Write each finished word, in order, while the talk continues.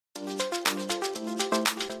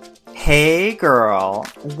Hey girl,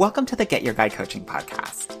 welcome to the Get Your Guy Coaching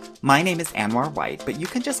podcast. My name is Anwar White, but you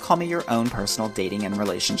can just call me your own personal dating and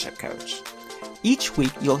relationship coach. Each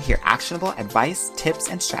week, you'll hear actionable advice, tips,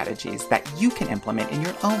 and strategies that you can implement in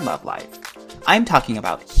your own love life. I'm talking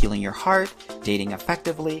about healing your heart, dating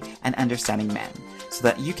effectively, and understanding men so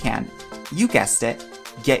that you can, you guessed it,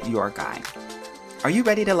 get your guy. Are you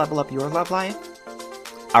ready to level up your love life?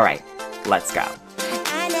 All right, let's go.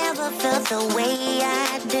 I never felt the way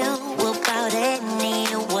I do about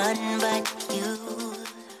anyone but you.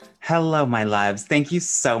 Hello, my loves. Thank you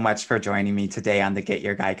so much for joining me today on the Get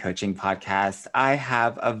Your Guy Coaching podcast. I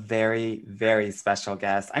have a very, very special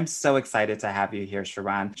guest. I'm so excited to have you here,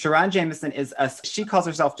 Sharon. Sharon Jameson she calls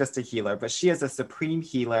herself just a healer, but she is a supreme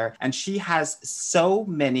healer, and she has so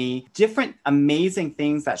many different amazing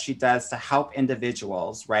things that she does to help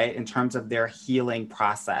individuals, right, in terms of their healing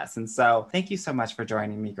process. And so thank you so much for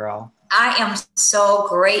joining me, girl. I am so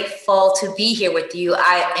grateful to be here with you.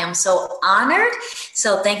 I am so honored.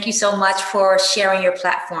 So thank you so much for sharing your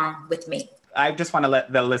platform with me. I just want to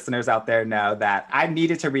let the listeners out there know that I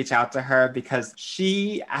needed to reach out to her because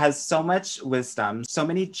she has so much wisdom, so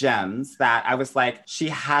many gems that I was like, she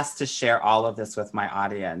has to share all of this with my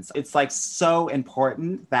audience. It's like so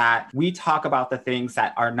important that we talk about the things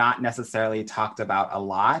that are not necessarily talked about a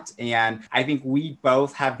lot. And I think we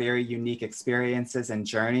both have very unique experiences and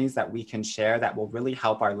journeys that we can share that will really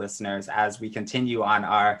help our listeners as we continue on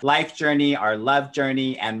our life journey, our love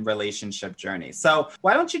journey, and relationship journey. So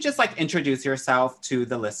why don't you just introduce yourself to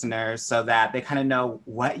the listeners so that they kind of know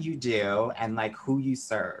what you do and who you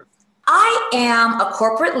serve. I am a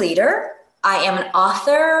corporate leader. I am an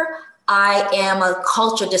author. I am a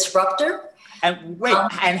culture disruptor. And wait,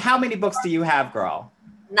 and how many books do you have, girl?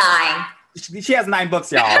 9. She has 9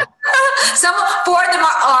 books, y'all. 4 of them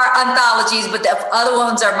are anthologies, but the other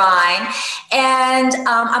ones are mine. And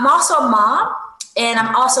I'm also a mom, and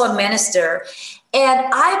I'm also a minister. And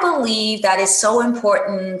I believe that it's so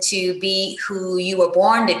important to be who you were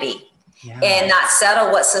born to be. Yeah. And not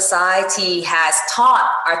settle what society has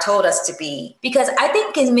taught or told us to be. Because I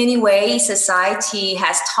think in many ways, society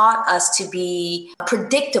has taught us to be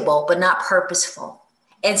predictable, but not purposeful.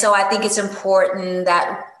 And so I think it's important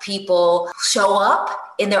that people show up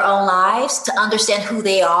in their own lives to understand who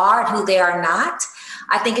they are and who they are not.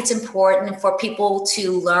 I think it's important for people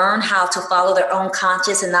to learn how to follow their own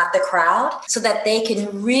conscience and not the crowd so that they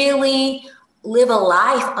can really live a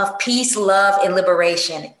life of peace, love, and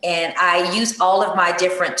liberation. And I use all of my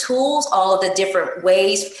different tools, all of the different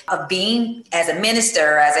ways of being as a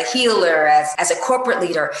minister, as a healer, as a corporate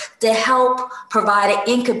leader to help provide an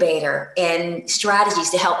incubator and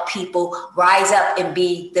strategies to help people rise up and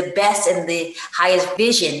be the best and the highest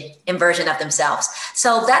vision and version of themselves.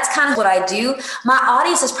 So that's kind of what I do. My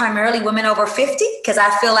audience is primarily women over 50 because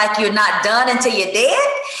I feel like you're not done until you're dead.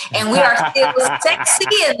 And we are still sexy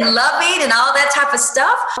and loving and all that type of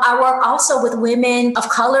stuff. I work also with women of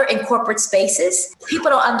color in corporate spaces. People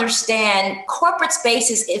don't understand corporate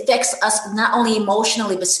spaces affects us not only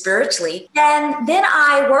emotionally, but spiritually. And then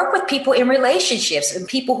I work with people in relationships and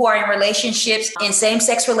people who are in relationships, in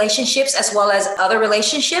same-sex relationships, as well as other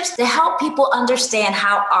relationships to help people understand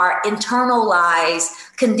how our internalized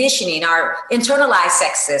conditioning, our internalized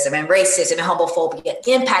sexism and racism and homophobia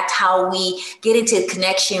impact how we get into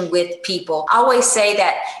connection with people. I always say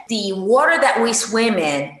that the water that we swim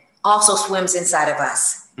in also swims inside of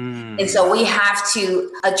us. And so we have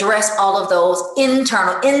to address all of those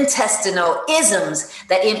internal, intestinal isms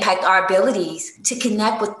that impact our abilities to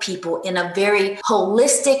connect with people in a very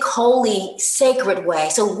holistic, holy, sacred way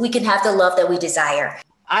so we can have the love that we desire.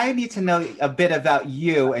 I need to know a bit about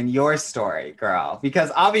you and your story, girl,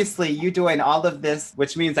 because obviously you're doing all of this,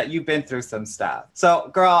 which means that you've been through some stuff. So,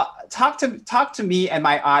 girl, talk to me and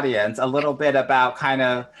my audience a little bit about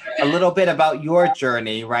your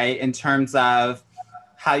journey, right? In terms of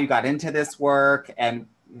how you got into this work and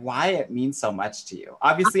why it means so much to you.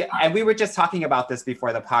 Obviously, and we were just talking about this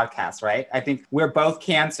before the podcast, right? I think we're both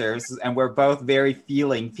cancers and we're both very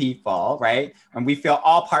feeling people, right? And we feel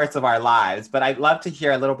all parts of our lives, but I'd love to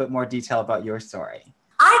hear a little bit more detail about your story.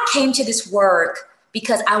 I came to this work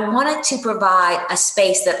because I wanted to provide a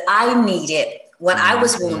space that I needed when I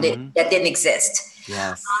was wounded that didn't exist.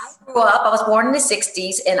 Yes. I was born in the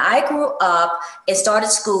 60s, and I grew up and started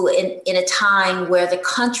school in a time where the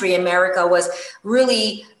country, America, was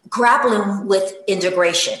really grappling with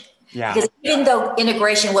integration. Yeah. Because even though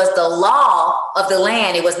integration was the law of the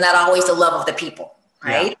land, it was not always the love of the people,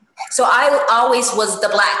 right? Yeah. So I always was the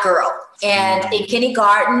Black girl. And in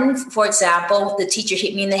kindergarten, for example, the teacher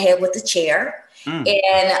hit me in the head with a chair. Mm.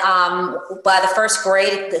 And by the first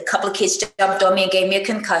grade, a couple of kids jumped on me and gave me a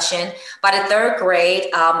concussion. By the third grade,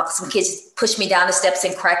 some kids pushed me down the steps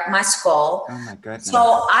and cracked my skull. Oh my goodness.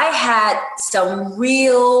 So I had some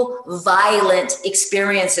real violent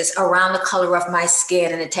experiences around the color of my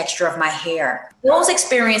skin and the texture of my hair. Those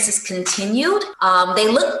experiences continued. They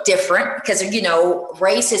look different because,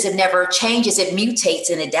 racism never changes. It mutates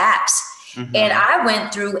and adapts. Mm-hmm. And I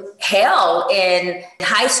went through hell in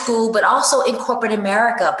high school, but also in corporate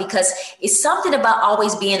America, because it's something about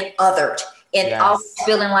always being othered and always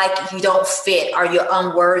feeling like you don't fit or you're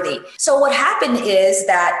unworthy. So what happened is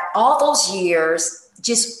that all those years,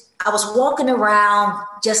 I was walking around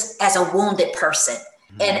just as a wounded person.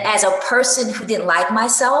 Mm-hmm. And as a person who didn't like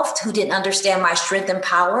myself, who didn't understand my strength and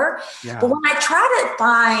power. Yeah. But when I tried to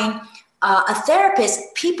find a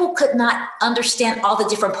therapist, people could not understand all the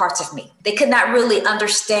different parts of me. They could not really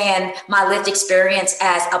understand my lived experience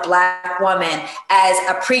as a Black woman, as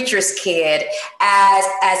a preacher's kid, as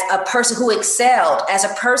a person who excelled, as a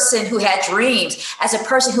person who had dreams, as a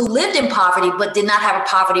person who lived in poverty but did not have a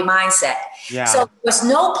poverty mindset. Yeah. So there was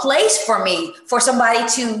no place for me, for somebody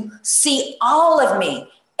to see all of me.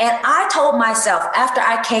 And I told myself, after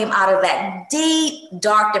I came out of that deep,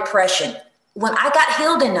 dark depression, when I got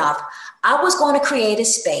healed enough, I was going to create a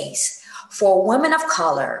space for women of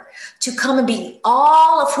color to come and be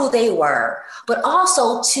all of who they were, but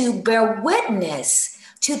also to bear witness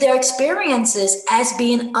to their experiences as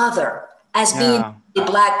being other, as being a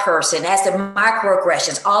Black person, as the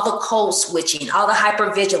microaggressions, all the code switching, all the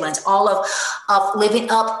hypervigilance, all of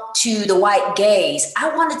living up to the white gaze.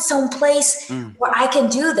 I wanted some place where I can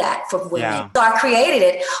do that for women. Yeah. So I created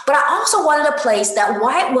it, but I also wanted a place that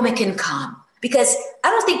white women can come. Because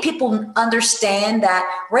I don't think people understand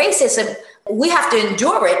that racism, we have to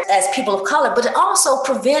endure it as people of color, but it also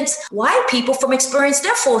prevents white people from experiencing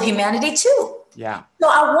their full humanity too. Yeah. So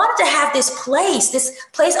I wanted to have this place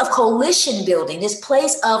of coalition building, this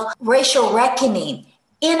place of racial reckoning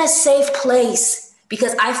in a safe place,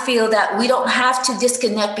 because I feel that we don't have to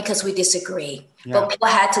disconnect because we disagree. Yeah. But people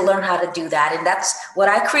had to learn how to do that. And that's what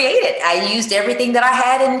I created. I used everything that I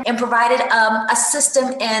had and provided a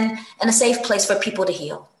system and a safe place for people to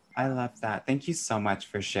heal. I love that. Thank you so much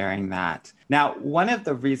for sharing that. Now, one of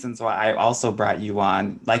the reasons why I also brought you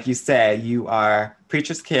on, like you say, you are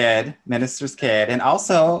preacher's kid, minister's kid, and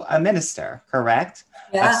also a minister, correct?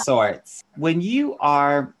 Yeah. Of sorts. When you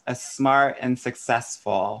are a smart and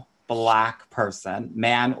successful Black person,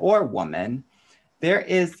 man or woman, there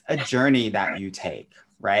is a journey that you take,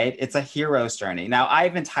 right? It's a hero's journey. Now,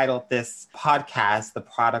 I've entitled this podcast, The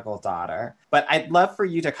Prodigal Daughter, but I'd love for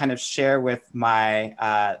you to kind of share with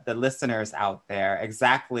the listeners out there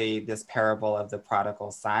exactly this parable of the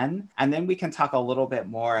prodigal son. And then we can talk a little bit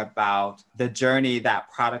more about the journey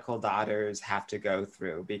that prodigal daughters have to go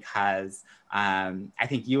through, because I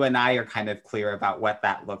think you and I are kind of clear about what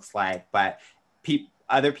that looks like, but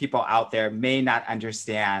other people out there may not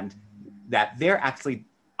understand that they're actually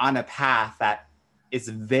on a path that is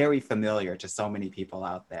very familiar to so many people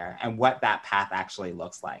out there and what that path actually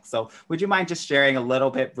looks like. So would you mind just sharing a little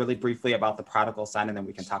bit really briefly about the prodigal son, and then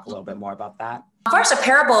we can talk a little bit more about that? First, a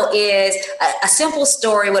parable is a simple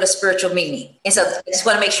story with a spiritual meaning. And so I just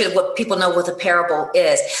want to make sure that what people know what the parable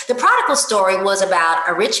is. The prodigal story was about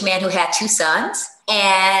a rich man who had two sons.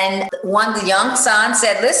 And the young son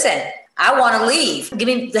said, listen, I want to leave. Give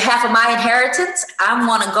me the half of my inheritance. I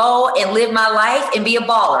want to go and live my life and be a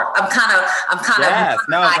baller. I'm kind of. Yes,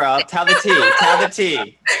 no, girl. Tell the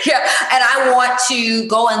tea. Yeah, and I want to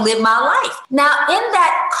go and live my life. Now, in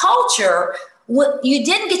that culture, you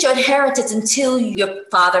didn't get your inheritance until your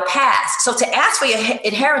father passed. So to ask for your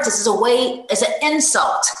inheritance is an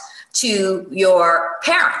insult to your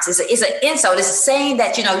parents. It's an insult. It's a saying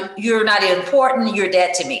that, you're not important. You're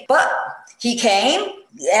dead to me. But he came,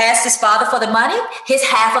 asked his father for the money, his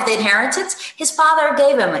half of the inheritance. His father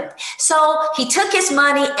gave him it. So he took his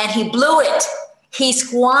money and he blew it. He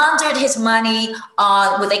squandered his money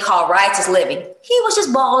on what they call righteous living. He was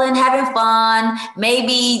just balling, having fun,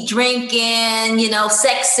 maybe drinking,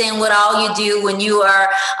 sexing, what all you do when you are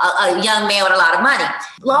a young man with a lot of money.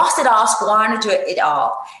 Lost it all, squandered it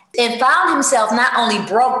all, and found himself not only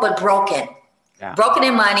broke, but broken. Yeah. Broken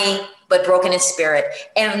in money, but broken in spirit.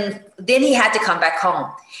 And then he had to come back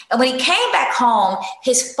home. And when he came back home,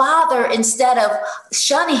 his father, instead of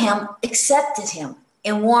shunning him, accepted him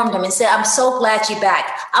and warmed him and said, I'm so glad you're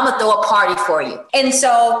back. I'm going to throw a party for you. And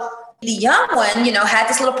so the young one, had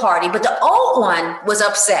this little party, but the old one was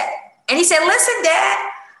upset. And he said, listen,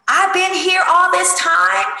 Dad, I've been here all this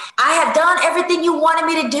time. I have done everything you wanted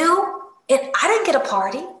me to do, and I didn't get a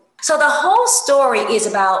party. So the whole story is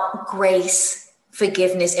about grace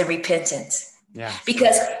forgiveness, and repentance. Yeah.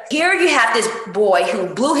 Because here you have this boy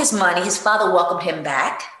who blew his money. His father welcomed him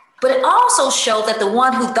back. But it also showed that the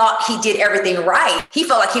one who thought he did everything right, he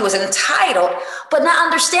felt like he was entitled, but not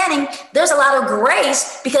understanding there's a lot of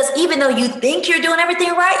grace, because even though you think you're doing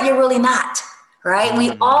everything right, you're really not. Right? We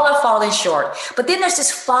all are falling short. But then there's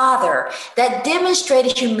this father that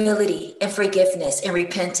demonstrated humility and forgiveness and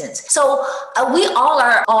repentance. So we all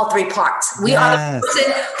are all three parts. We are the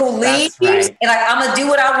person who leaves and like, I'm going to do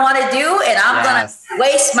what I want to do, and I'm going to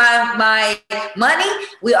waste my money.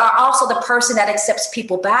 We are also the person that accepts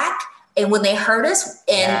people back, and when they hurt us,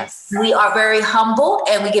 and we are very humble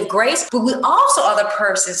and we give grace. But we also are the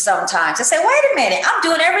person sometimes that say, wait a minute, I'm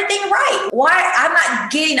doing everything right. Why I'm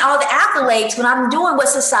not getting all the accolades when I'm doing what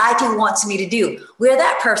society wants me to do? We're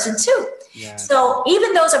that person too. Yes. So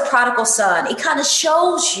even though it's a prodigal son, it kind of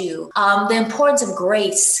shows you the importance of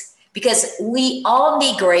grace, because we all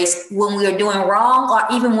need grace when we are doing wrong,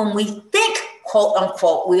 or even when we think, quote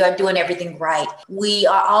unquote, we are doing everything right. We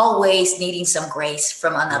are always needing some grace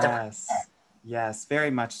from another person. Yes, very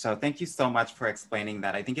much so. Thank you so much for explaining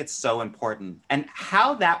that. I think it's so important. And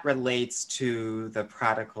how that relates to the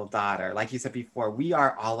prodigal daughter, like you said before, we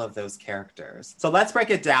are all of those characters. So let's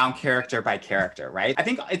break it down character by character, right? I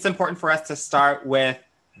think it's important for us to start with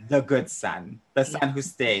the good son, the son who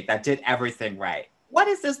stayed, that did everything right. What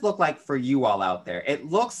does this look like for you all out there? It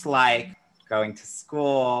looks like going to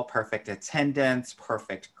school, perfect attendance,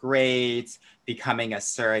 perfect grades, becoming a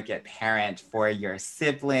surrogate parent for your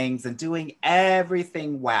siblings, and doing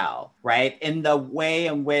everything well, right? In the way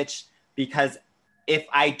in which, because if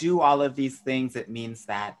I do all of these things, it means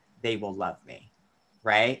that they will love me,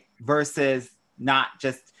 right? Versus not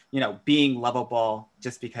just, being lovable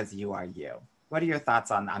just because you are you. What are your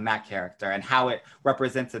thoughts on that character and how it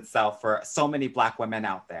represents itself for so many Black women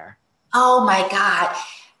out there? Oh my God.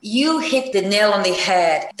 You hit the nail on the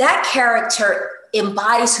head. That character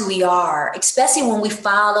embodies who we are, especially when we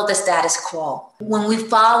follow the status quo, when we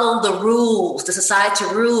follow the rules, the societal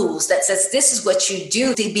rules that says this is what you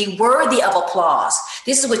do to be worthy of applause.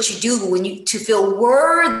 This is what you do to feel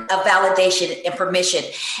worthy of validation and permission.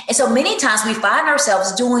 And so many times we find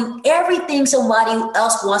ourselves doing everything somebody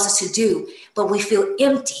else wants us to do, but we feel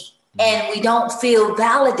empty. And we don't feel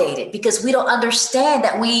validated because we don't understand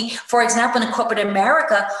that for example, in corporate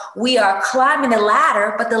America, we are climbing the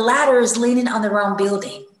ladder, but the ladder is leaning on the wrong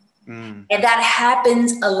building. And that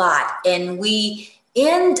happens a lot. And we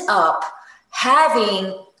end up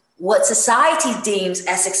having what society deems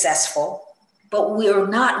as successful, but we're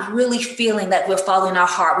not really feeling that we're following our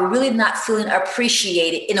heart. We're really not feeling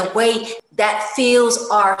appreciated in a way that fills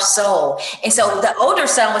our soul. And so the older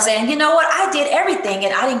son was saying, you know what, I did everything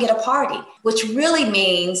and I didn't get a party, which really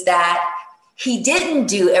means that he didn't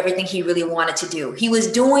do everything he really wanted to do. He was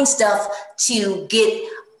doing stuff to get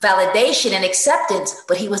validation and acceptance,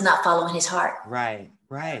 but he was not following his heart. Right.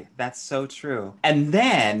 That's so true. And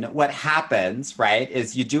then what happens, right,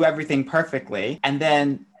 is you do everything perfectly, and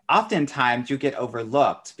then oftentimes you get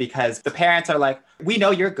overlooked because the parents are like, we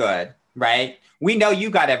know you're good, right? We know you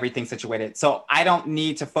got everything situated, so I don't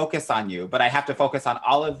need to focus on you, but I have to focus on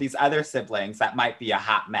all of these other siblings that might be a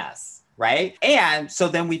hot mess, right? And so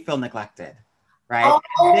then we feel neglected, right?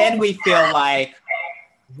 And then we feel like,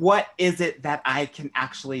 what is it that I can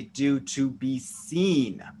actually do to be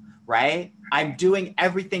seen, right? I'm doing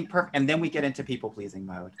everything perfect. And then we get into people-pleasing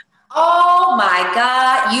mode. Oh my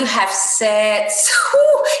God, you have said,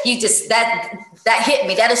 that hit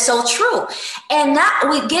me. That is so true. And now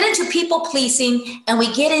we get into people pleasing and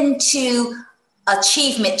we get into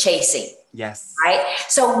achievement chasing. Yes. Right.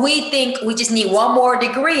 So we think we just need one more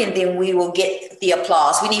degree and then we will get the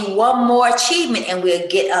applause. We need one more achievement and we'll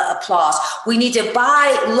get applause. We need to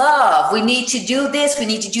buy love. We need to do this. We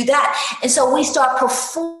need to do that. And so we start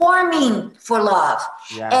performing for love.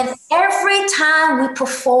 Yes. And every time we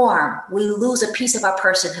perform, we lose a piece of our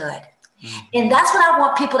personhood. Mm-hmm. And that's what I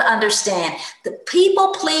want people to understand. The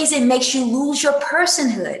people pleasing makes you lose your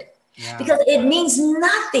personhood. Yeah. Because it means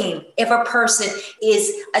nothing if a person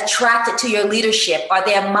is attracted to your leadership or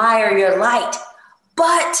they admire your light,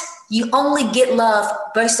 but you only get love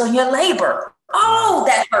based on your labor. Oh,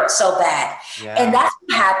 that hurts so bad. Yeah. And that's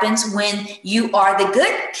what happens when you are the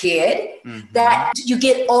good kid, that you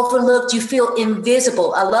get overlooked, you feel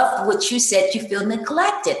invisible. I love what you said, you feel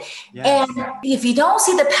neglected. Yes. And if you don't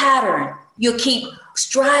see the pattern, you'll keep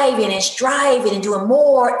striving and doing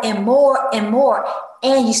more and more and more.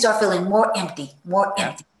 And you start feeling more empty.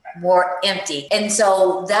 And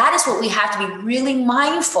so that is what we have to be really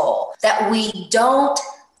mindful, that we don't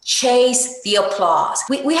chase the applause.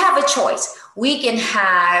 We have a choice. We can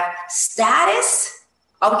have status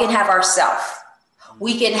or we can have ourselves.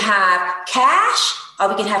 We can have cash or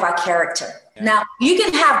we can have our character. Yeah. Now, you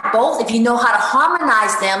can have both if you know how to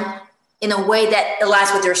harmonize them in a way that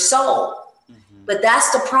aligns with your soul. Mm-hmm. But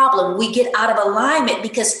that's the problem. We get out of alignment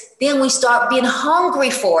because then we start being hungry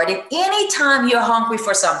for it. And anytime you're hungry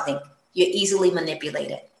for something, you're easily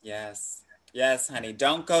manipulated. Yes. Yes, honey.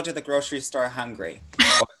 Don't go to the grocery store hungry.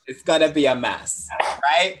 It's going to be a mess,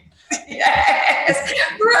 right? Yes,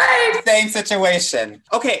 right. Same situation.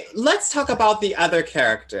 Okay, let's talk about the other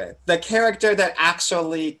character, the character that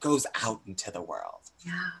actually goes out into the world,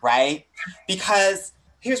 right? Because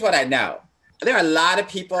here's what I know. There are a lot of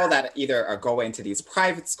people that either are going to these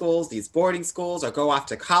private schools, these boarding schools, or go off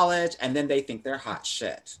to college, and then they think they're hot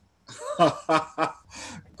shit.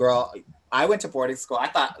 Girl, I went to boarding school. I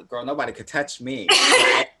thought, girl, nobody could touch me.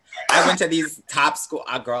 Right? I went to these top school.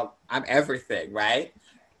 Girl, I'm everything, right?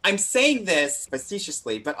 I'm saying this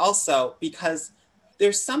facetiously, but also because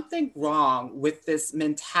there's something wrong with this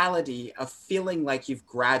mentality of feeling like you've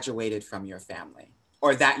graduated from your family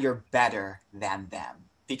or that you're better than them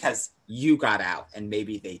because you got out and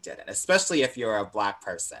maybe they didn't, especially if you're a Black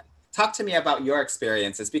person. Talk to me about your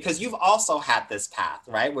experiences because you've also had this path,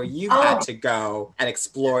 right? Where you had to go and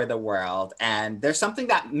explore the world. And there's something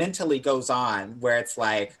that mentally goes on where it's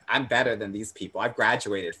like, I'm better than these people. I've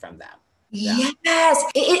graduated from them. Yeah. Yes,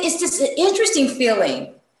 it's just an interesting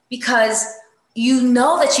feeling because you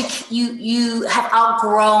know that you have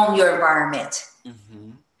outgrown your environment.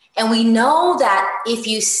 Mm-hmm. And we know that if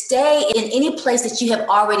you stay in any place that you have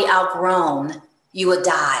already outgrown, you will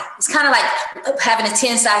die. It's kind of like having a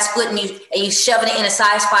 10 size foot and you shoving it in a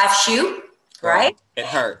size 5 shoe, right? It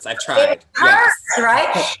hurts. I've tried. It hurts,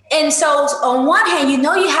 right? And so on one hand, you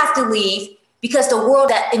know you have to leave because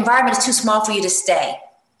that environment is too small for you to stay.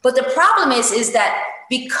 But the problem is that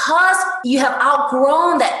because you have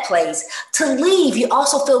outgrown that place, to leave, you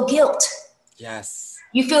also feel guilt. Yes.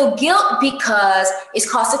 You feel guilt because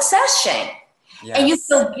it's called success shame. Yes. And you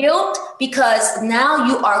feel guilt because now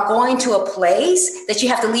you are going to a place that you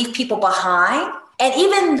have to leave people behind. And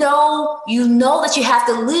even though you know that you have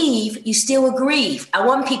to leave, you still will grieve. I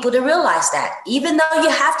want people to realize that. Even though you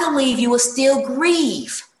have to leave, you will still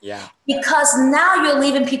grieve. Yeah. Because now you're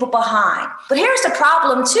leaving people behind. But here's the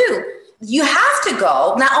problem too. You have to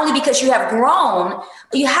go, not only because you have grown,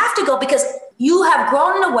 you have to go because you have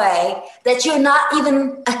grown in a way that you're not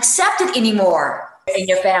even accepted anymore in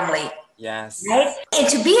your family. Yes. Right? And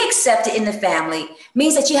to be accepted in the family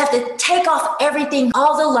means that you have to take off everything,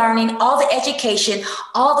 all the learning, all the education,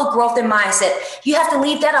 all the growth and mindset. You have to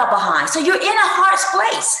leave that all behind. So you're in a hard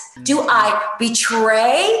place. Mm-hmm. Do I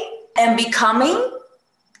betray and becoming?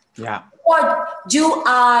 Yeah. Or do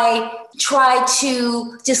I try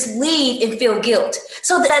to just leave and feel guilt?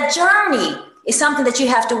 So that journey is something that you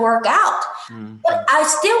have to work out. Mm-hmm. But I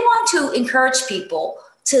still want to encourage people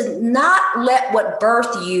to not let what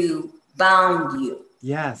birthed you bound you.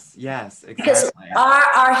 Yes, exactly. Because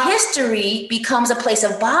our history becomes a place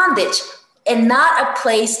of bondage and not a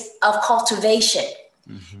place of cultivation.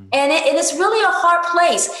 Mm-hmm. And it's really a hard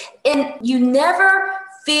place. And you never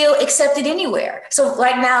feel accepted anywhere. So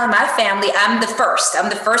right now in my family, I'm the first. I'm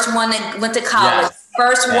the first one that went to college. Yes.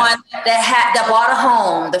 First one that bought a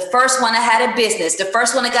home, the first one that had a business, the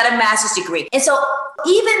first one that got a master's degree. And so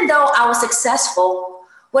even though I was successful,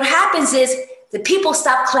 what happens is the people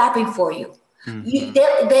stop clapping for you.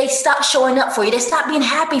 Mm-hmm. They stop showing up for you. They stop being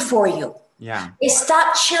happy for you. Yeah. They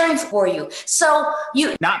stop cheering for you. So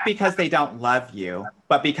not because they don't love you,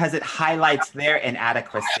 but because it highlights their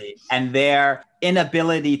inadequacy and their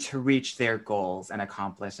inability to reach their goals and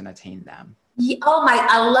accomplish and attain them.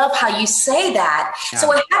 I love how you say that. Yeah. So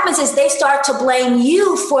what happens is they start to blame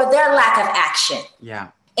you for their lack of action. Yeah.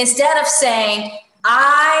 Instead of saying,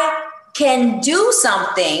 I can do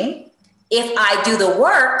something if I do the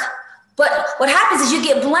work. But what happens is you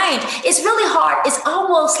get blamed. It's really hard. It's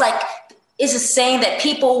almost like it's a saying that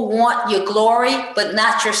people want your glory, but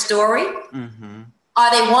not your story. Mm-hmm. Or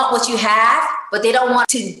they want what you have, but they don't want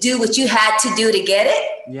to do what you had to do to get it.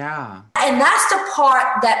 Yeah. And that's the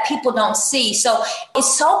part that people don't see. So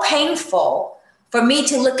it's so painful for me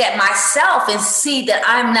to look at myself and see that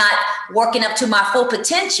I'm not working up to my full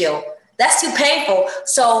potential. That's too painful.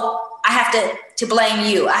 So I have to blame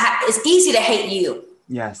you. It's easy to hate you.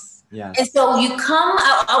 Yes. Yes. And so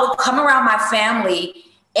I would come around my family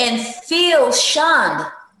and feel shunned,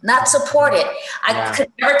 not supported. I could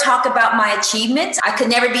never talk about my achievements. I could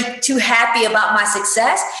never be too happy about my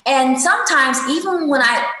success. And sometimes even when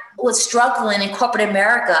I was struggling in corporate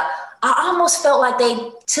America, I almost felt like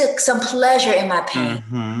they took some pleasure in my pain.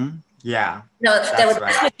 Mm-hmm. Yeah. That's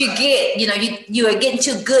right. what you get. You are getting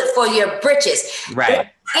too good for your britches. Right.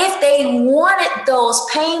 If they wanted those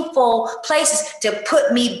painful places to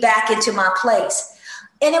put me back into my place.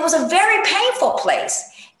 And it was a very painful place.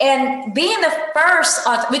 And being the first,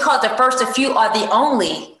 we call it the first, a few are the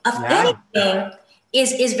only of anything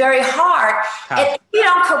is very hard. And if you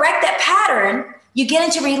don't correct that pattern, you get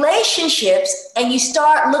into relationships and you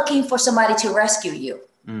start looking for somebody to rescue you.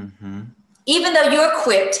 Mm-hmm. Even though you're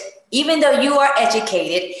equipped, even though you are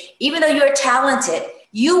educated, even though you're talented,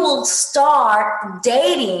 you will start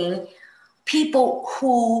dating people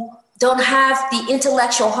who don't have the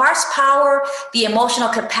intellectual horsepower, the emotional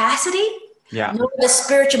capacity, nor the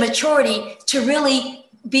spiritual maturity to really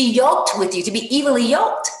be yoked with you, to be evenly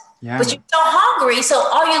yoked. Yeah. But you're so hungry, so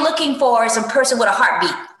all you're looking for is a person with a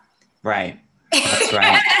heartbeat. Right. That's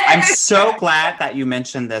right. I'm so glad that you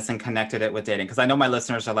mentioned this and connected it with dating, because I know my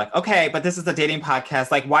listeners are like, okay, but this is a dating podcast.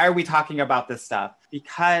 Like, why are we talking about this stuff?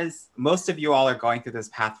 Because most of you all are going through this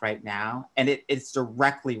path right now, and it's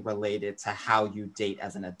directly related to how you date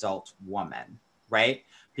as an adult woman, right?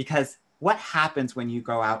 Because what happens when you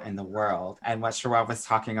go out in the world, and what Sherelle was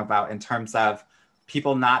talking about in terms of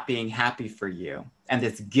people not being happy for you and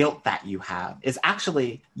this guilt that you have, is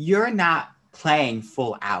actually you're not playing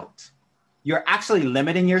full out. You're actually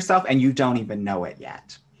limiting yourself and you don't even know it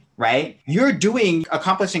yet, right? You're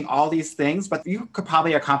accomplishing all these things, but you could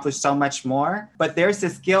probably accomplish so much more. But there's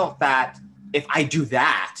this guilt that if I do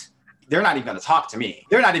that, they're not even going to talk to me.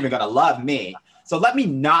 They're not even going to love me. So let me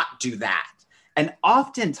not do that. And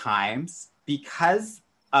oftentimes, because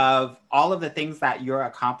of all of the things that you're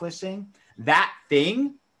accomplishing, that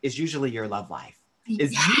thing is usually your love life.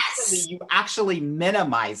 Usually you actually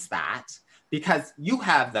minimize that. Because you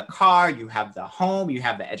have the car, you have the home, you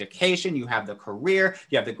have the education, you have the career,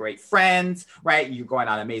 you have the great friends, right? You're going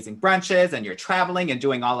on amazing brunches and you're traveling and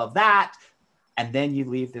doing all of that. And then you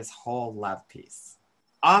leave this whole love piece.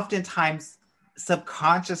 Oftentimes,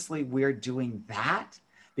 subconsciously, we're doing that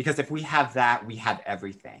because if we have that, we have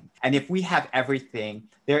everything. And if we have everything,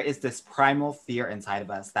 there is this primal fear inside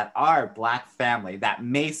of us that our Black family that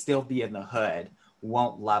may still be in the hood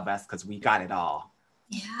won't love us because we got it all.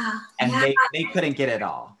 Yeah. And they couldn't get it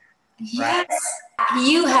all. Right? Yes.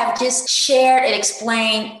 You have just shared and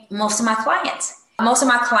explained most of my clients. Most of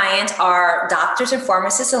my clients are doctors and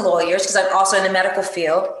pharmacists and lawyers because I'm also in the medical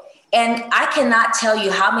field. And I cannot tell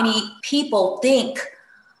you how many people think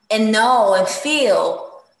and know and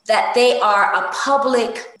feel that they are a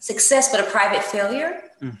public success but a private failure.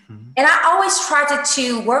 Mm-hmm. And I always try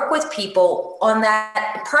to work with people on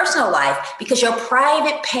that personal life because your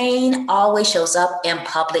private pain always shows up in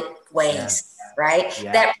public ways, right?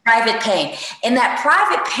 Yeah. That private pain. And that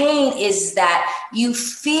private pain is that you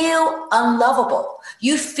feel unlovable.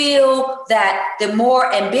 You feel that the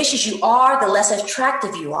more ambitious you are, the less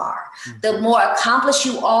attractive you are. Mm-hmm. The more accomplished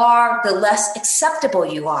you are, the less acceptable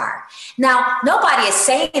you are. Now, nobody is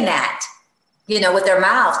saying that, with their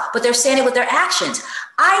mouths, but they're saying it with their actions.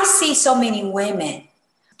 I see so many women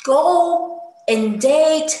go and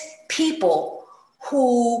date people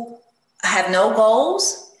who have no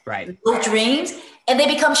goals, right, no dreams, and they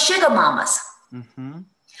become sugar mamas. Mm-hmm.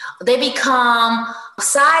 They become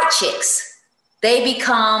side chicks. They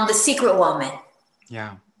become the secret woman.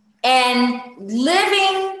 Yeah. And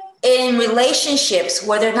living in relationships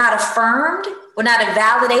where they're not affirmed, where not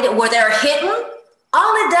validated, where they're hidden,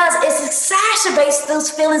 all it does is exacerbates those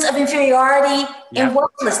feelings of inferiority and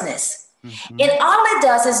worthlessness. Mm-hmm. And all it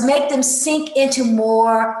does is make them sink into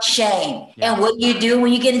more shame. Yeah. And what you do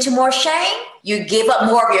when you get into more shame, you give up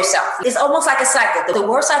more of yourself. It's almost like a cycle. The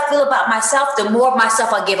worse I feel about myself, the more of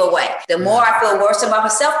myself I give away. The more I feel worse about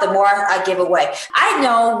myself, the more I give away. I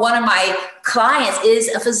know one of my clients is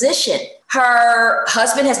a physician. Her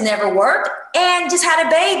husband has never worked and just had a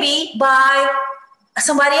baby by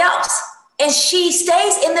somebody else. And she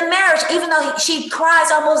stays in the marriage, even though she cries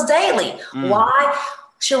almost daily. Why?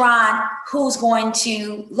 Sharon, who's going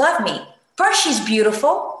to love me? First, she's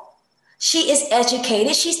beautiful. She is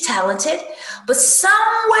educated. She's talented. But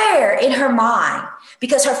somewhere in her mind,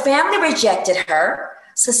 because her family rejected her,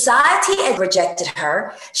 society had rejected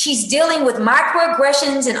her, she's dealing with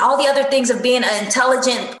microaggressions and all the other things of being an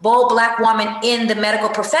intelligent, bold Black woman in the medical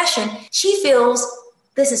profession. She feels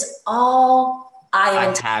this is all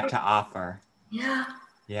I have to offer. Yeah.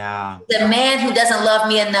 Yeah. The man who doesn't love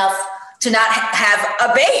me enough to not have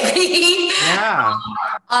a baby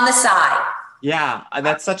on the side. Yeah,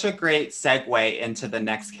 that's such a great segue into the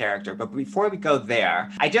next character. But before we go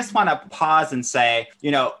there, I just want to pause and say,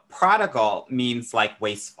 prodigal means like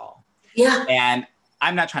wasteful. Yeah. And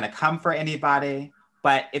I'm not trying to come for anybody,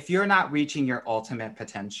 But if you're not reaching your ultimate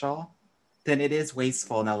potential, then it is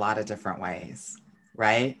wasteful in a lot of different ways,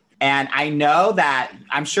 right? And I know that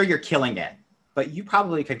I'm sure you're killing it, but you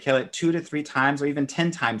probably could kill it 2 to 3 times or even 10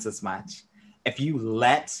 times as much if you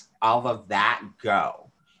let all of that go,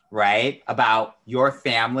 right? About your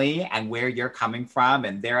family and where you're coming from,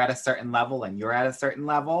 and they're at a certain level and you're at a certain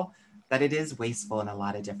level, that it is wasteful in a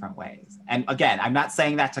lot of different ways. And again, I'm not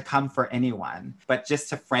saying that to comfort anyone, but just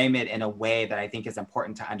to frame it in a way that I think is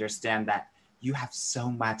important to understand that you have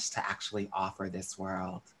so much to actually offer this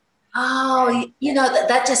world. Oh,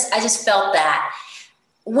 I just felt that.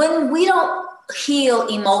 When we don't heal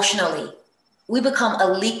emotionally, we become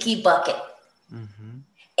a leaky bucket. Mm-hmm.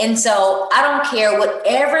 And so I don't care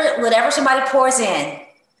whatever somebody pours in,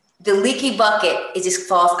 the leaky bucket, it just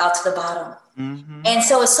falls out to the bottom. Mm-hmm. And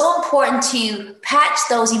so it's so important to patch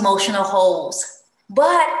those emotional holes.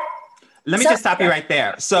 But let me just stop you right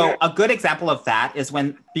there. So a good example of that is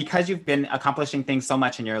because you've been accomplishing things so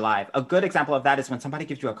much in your life, a good example of that is when somebody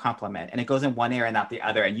gives you a compliment and it goes in one ear and out the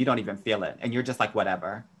other and you don't even feel it. And you're just like,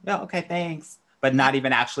 whatever. Yeah, okay, thanks. But not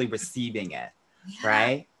even actually receiving it,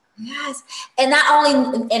 right? Yes. And not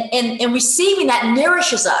only, and receiving that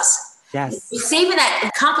nourishes us. Yes. Receiving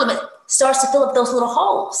that compliment starts to fill up those little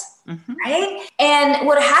holes, right? And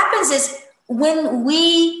what happens is when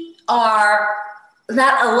we are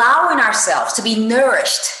not allowing ourselves to be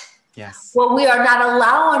nourished, when we are not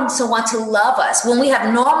allowing someone to love us, when we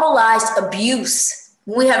have normalized abuse,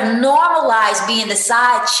 when we have normalized being the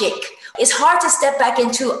side chick, it's hard to step back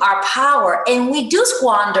into our power, and we do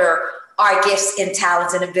squander our gifts and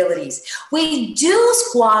talents and abilities. We do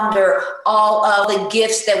squander all of the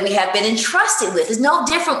gifts that we have been entrusted with. It's no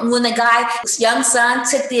different when the guy's young son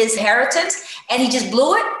took the inheritance and he just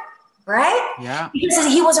blew it, right? Yeah.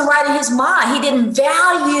 Because he wasn't right in his mind. He didn't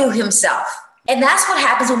value himself. And that's what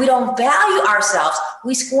happens when we don't value ourselves.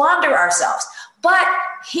 We squander ourselves. But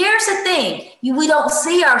here's the thing. We don't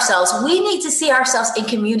see ourselves. We need to see ourselves in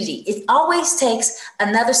community. It always takes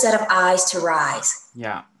another set of eyes to rise.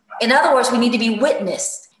 Yeah. In other words, we need to be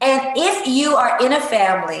witnessed. And if you are in a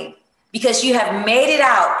family because you have made it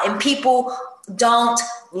out and people don't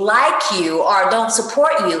like you or don't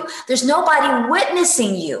support you, there's nobody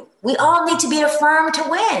witnessing you. We all need to be affirmed to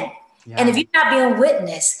win. Yeah. And if you're not being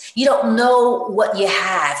witnessed, you don't know what you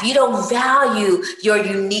have. You don't value your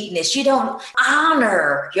uniqueness. You don't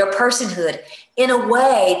honor your personhood in a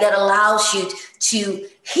way that allows you to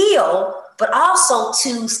heal, but also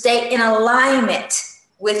to stay in alignment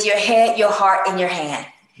with your head, your heart, and your hand.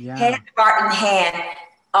 Yeah. Head, heart, and hand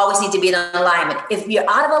always need to be in alignment. If you're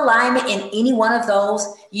out of alignment in any one of those,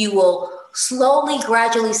 you will slowly,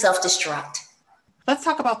 gradually self-destruct. Let's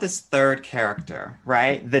talk about this third character,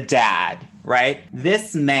 right? The dad, right?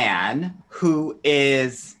 This man who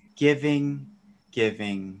is giving,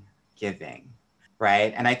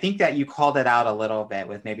 right? And I think that you called it out a little bit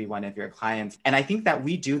with maybe one of your clients. And I think that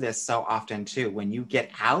we do this so often too. When you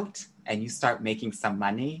get out and you start making some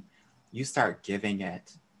money, you start giving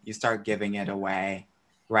it. You start giving it away,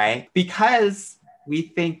 right? Because we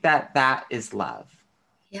think that that is love,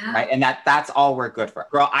 right? And that's all we're good for.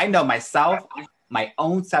 Girl, I know myself, my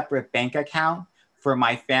own separate bank account for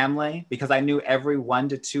my family, because I knew every 1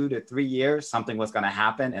 to 2 to 3 years, something was going to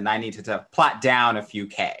happen and I needed to plot down a few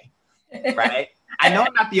K, right? I know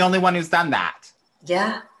I'm not the only one who's done that.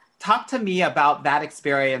 Yeah. Talk to me about that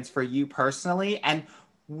experience for you personally and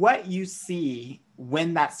what you see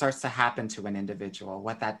when that starts to happen to an individual,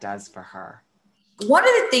 what that does for her. One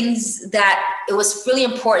of the things that it was really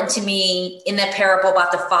important to me in that parable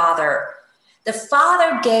about the father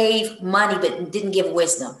gave money but didn't give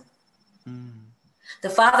wisdom. The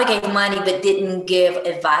father gave money but didn't give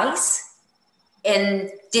advice and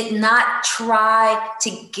did not try to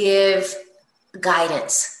give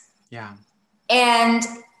guidance. Yeah. And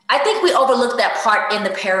I think we overlooked that part in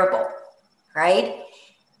the parable, right?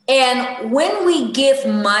 And when we give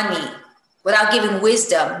money without giving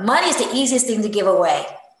wisdom, money is the easiest thing to give away.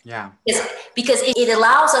 Yeah. Because it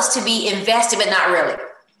allows us to be invested, but not really.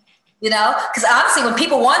 You know, because honestly, when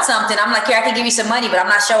people want something, I'm like, here, I can give you some money, but I'm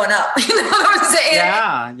not showing up. You know what I'm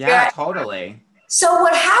saying? Yeah, totally. So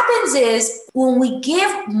what happens is when we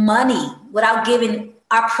give money without giving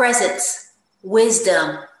our presence,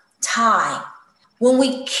 wisdom, time, when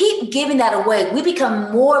we keep giving that away, we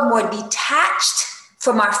become more and more detached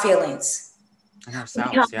from our feelings. And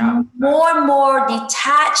ourselves, more and more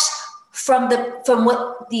detached from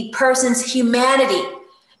what the person's humanity.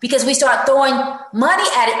 Because we start throwing money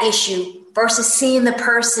at an issue versus seeing the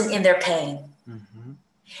person in their pain. Mm-hmm.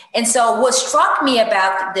 And so what struck me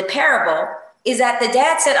about the parable is that the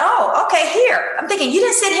dad said, oh, okay, here. I'm thinking, you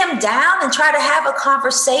didn't sit him down and try to have a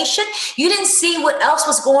conversation. You didn't see what else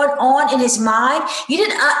was going on in his mind. You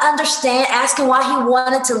didn't understand, ask him why he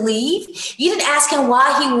wanted to leave. You didn't ask him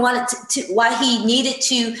why he wanted why he needed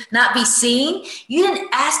to not be seen. You didn't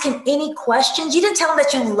ask him any questions. You didn't tell him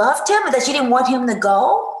that you loved him or that you didn't want him to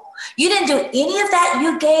go. You didn't do any of that.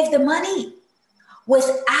 You gave the money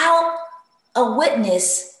without a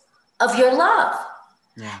witness of your love.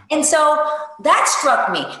 Yeah. And so that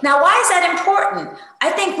struck me. Now, why is that important?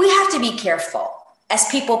 I think we have to be careful as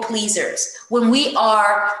people pleasers when we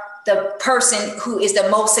are the person who is the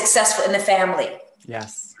most successful in the family.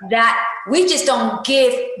 Yes. That we just don't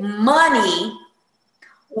give money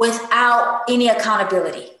without any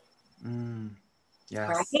accountability. Yes.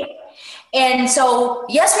 Right? And so,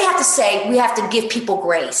 yes, we have to say we have to give people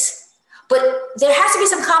grace, but there has to be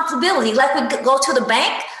some accountability. Like we go to the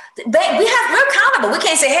bank. We're accountable. We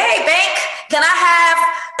can't say, hey, bank, can I have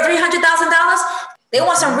 $300,000? They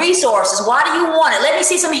want some resources. Why do you want it? Let me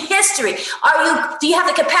see some history. Do you have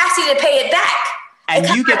the capacity to pay it back? And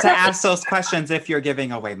you get to ask those questions if you're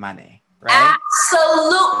giving away money, right?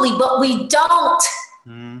 Absolutely, but we don't.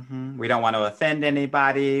 We don't want to offend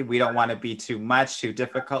anybody. We don't want to be too much, too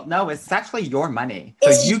difficult. No, it's actually your money.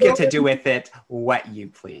 So you get to do with it what you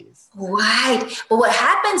please. Right. But what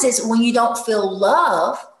happens is when you don't feel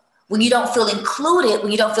love, when you don't feel included,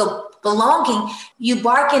 when you don't feel belonging, you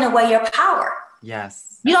bargain away your power.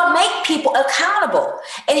 Yes. You don't make people accountable.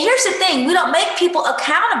 And here's the thing, we don't make people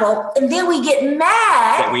accountable and then we get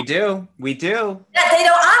mad. But we do. We do. That they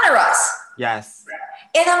don't honor us. Yes.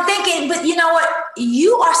 And I'm thinking, but you know what?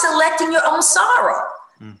 You are selecting your own sorrow.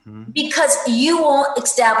 Because you won't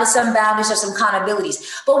establish some boundaries or some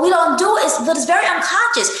accountabilities. But we don't do it, but it's very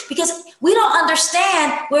unconscious because we don't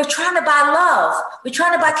understand we're trying to buy love. We're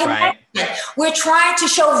trying to buy connection. Right. We're trying to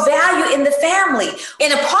show value in the family.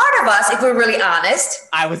 And a part of us, if we're really honest.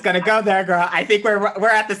 I was going to go there, girl. I think we're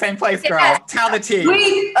at the same place, girl. Yes. Tell the tea.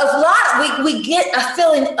 We get a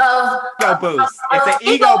feeling of ego boost. It's an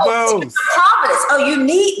ego boost. Confidence. Oh, you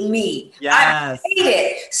need me. Yes. I need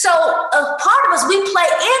it. So a part of us, we play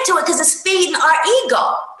into it because it's feeding our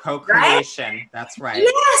ego. Co-creation. Right? That's right.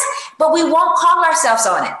 Yes, but we won't call ourselves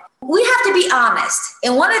on it. We have to be honest.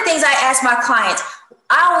 And one of the things I ask my clients,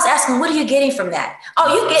 I always ask them, what are you getting from that?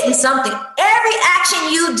 Oh, you're getting something. Every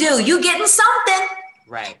action you do, you're getting something.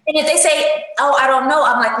 Right. And if they say, oh, I don't know,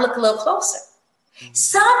 I'm like, look a little closer.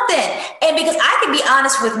 Something. And because I can be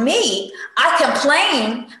honest with me, I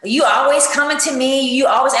complain. You always coming to me. You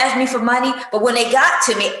always ask me for money. But when they got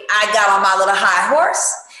to me, I got on my little high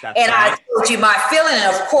horse. That's and right. I told you my feeling.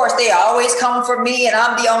 And of course, they always come for me and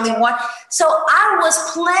I'm the only one. So I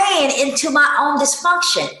was playing into my own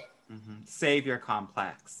dysfunction. Savior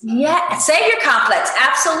complex. Yeah, savior complex.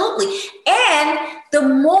 Absolutely. And the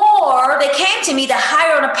more they came to me, the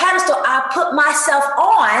higher on the pedestal I put myself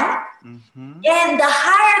on. And the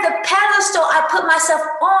higher the pedestal I put myself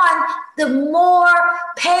on, the more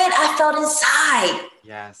pain I felt inside.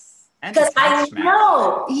 Yes. Because I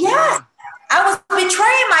know, yes, I was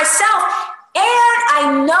betraying myself and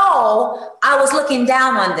I know I was looking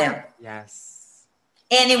down on them. Yes.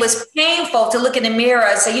 And it was painful to look in the mirror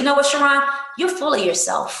and say, you know what, Sharon, you're full of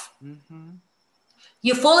yourself.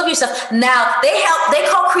 You're full of yourself. Now, they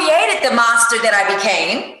co-created the monster that I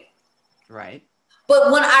became. Right.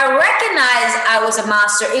 But when I recognized I was a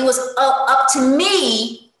monster, it was up to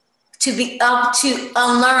me to be to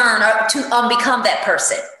unlearn or to become that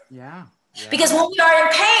person. Yeah. Because when we are in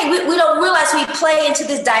pain, we don't realize we play into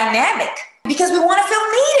this dynamic because we want to feel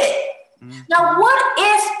needed. Now, what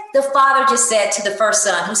if the father just said to the first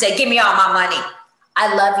son who said, give me all my money.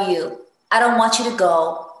 I love you. I don't want you to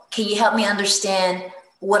go. Can you help me understand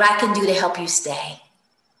what I can do to help you stay?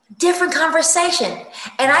 Different conversation.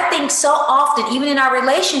 And I think so often, even in our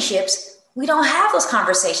relationships, we don't have those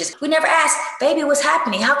conversations. We never ask, baby, what's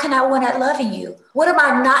happening? How can I win at loving you? What am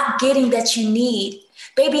I not getting that you need?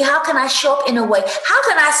 Baby, how can I show up in a way? How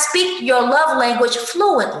can I speak your love language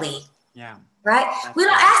fluently? Yeah. Right? We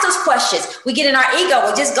don't ask those questions. We get in our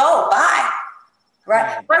ego. We just go, bye.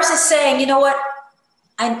 Right? Versus saying, you know what?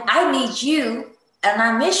 I need you and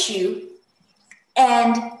I miss you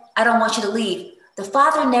and I don't want you to leave. The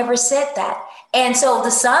father never said that. And so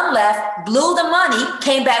the son left, blew the money,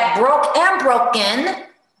 came back broke and broken.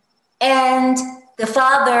 And the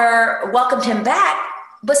father welcomed him back.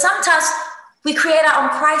 But sometimes we create our own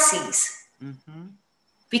crises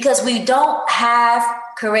because we don't have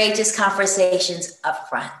courageous conversations up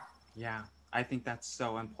front. Yeah, I think that's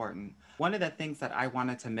so important. One of the things that I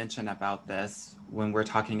wanted to mention about this when we're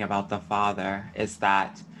talking about the father is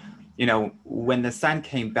that, when the son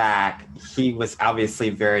came back, he was obviously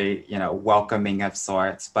very, welcoming of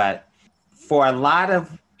sorts. But for a lot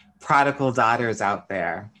of prodigal daughters out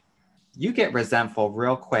there, you get resentful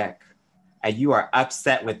real quick and you are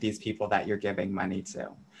upset with these people that you're giving money to.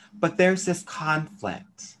 But there's this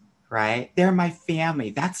conflict, right? They're my family.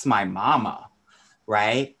 That's my mama,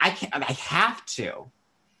 right? I have to.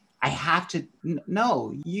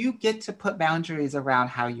 No, you get to put boundaries around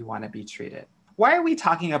how you want to be treated. Why are we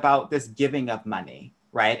talking about this giving of money,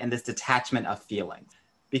 right? And this detachment of feelings?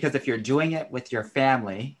 Because if you're doing it with your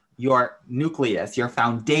family, your nucleus, your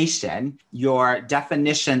foundation, your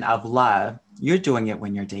definition of love, you're doing it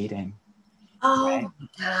when you're dating. Oh, right? My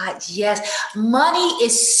God, yes. Money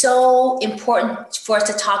is so important for us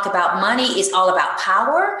to talk about. Money is all about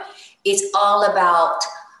power. It's all about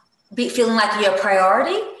feeling like you're a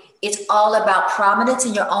priority. It's all about prominence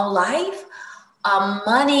in your own life.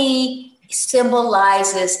 Money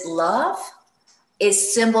symbolizes love. It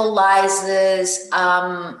symbolizes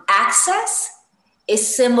access. It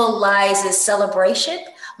symbolizes celebration.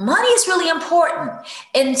 Money is really important.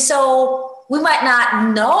 And so we might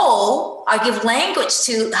not know or give language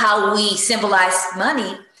to how we symbolize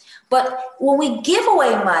money, but when we give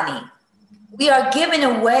away money, we are giving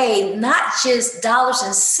away not just dollars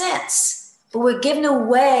and cents, but we're giving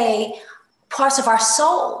away parts of our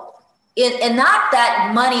soul. And not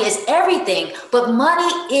that money is everything, but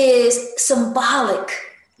money is symbolic.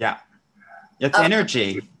 Yeah. It's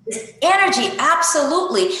energy. It's energy,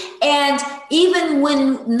 absolutely. And even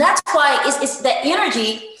that's why it's that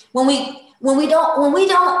energy when we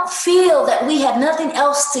don't feel that we have nothing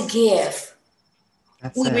else to give.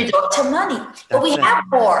 We resort to money. But we have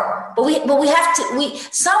more. But we have to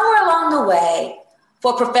somewhere along the way,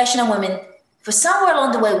 for professional women, for somewhere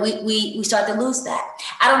along the way, we start to lose that.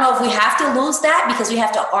 I don't know if we have to lose that because we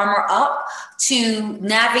have to armor up to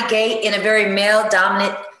navigate in a very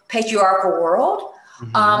male-dominant patriarchal world.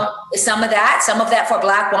 Mm-hmm. Some of that for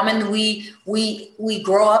Black women, we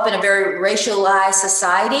grow up in a very racialized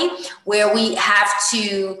society where we have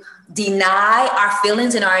to deny our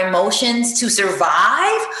feelings and our emotions to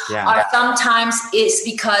survive. Yeah. Or sometimes it's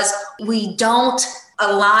because we don't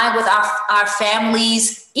align with our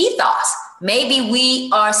family's ethos. Maybe we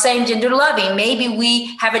are same gender loving. Maybe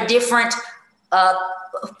we have a different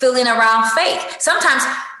feeling around faith. Sometimes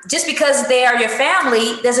just because they are your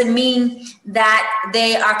family doesn't mean that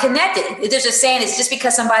they are connected. There's a saying, it's just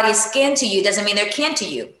because somebody is kin to you doesn't mean they're kin to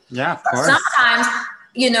you. Yeah, of course. Sometimes,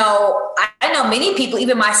 I know many people,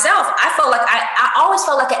 even myself, I always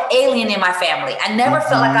felt like an alien in my family. I never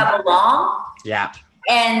felt like I belonged. Yeah.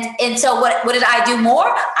 And so what did I do more?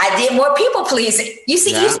 I did more people pleasing. You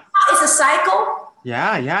see how it's a cycle?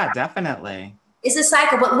 Yeah, definitely. It's a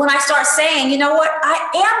cycle. But when I start saying, you know what,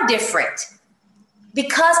 I am different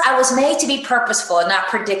because I was made to be purposeful and not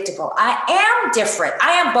predictable. I am different.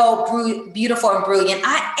 I am bold, beautiful, and brilliant.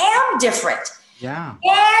 I am different. Yeah.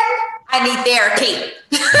 And I need therapy.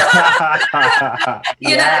 Yes.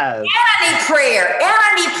 And I need prayer. And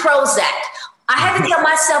I need Prozac. I had to tell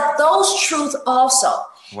myself those truths also.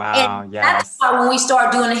 Wow, and yes. That's why when we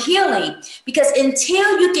start doing a healing, because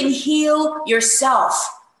until you can heal yourself,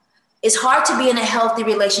 it's hard to be in a healthy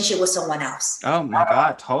relationship with someone else. Oh my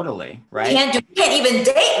God, totally. Right. You can't even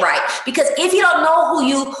date right. Because if you don't know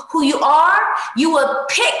who you are, you will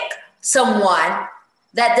pick someone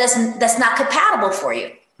that's not compatible for you.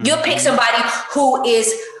 Mm-hmm. You'll pick somebody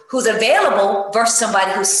who's available versus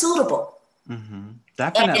somebody who's suitable. Mm-hmm.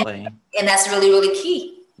 Definitely. And that's really, really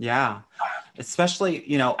key. Yeah. Especially,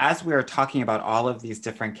 as we are talking about all of these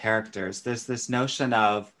different characters, there's this notion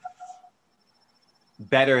of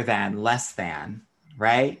better than, less than,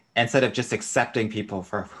 right? Instead of just accepting people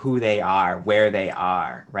for who they are, where they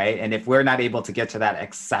are, right? And if we're not able to get to that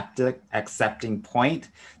accepting point,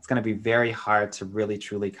 it's going to be very hard to really,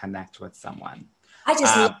 truly connect with someone. I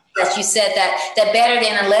just love that you said that better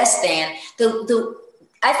than and less than.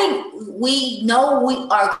 I think we know we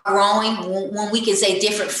are growing when we can say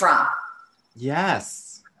different from.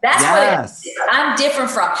 Yes. That's what I'm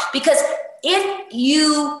different from. Because if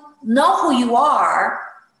you know who you are,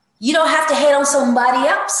 you don't have to hate on somebody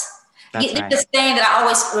else. There's a saying that I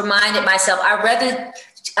always reminded myself, I'd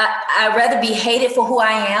rather be hated for who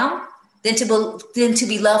I am than to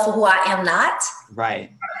be loved for who I am not.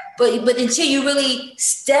 Right. But until you really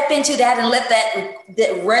step into that and let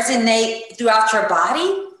that resonate throughout your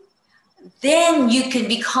body, then you can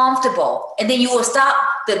be comfortable. And then you will stop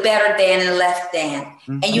the better than and less than.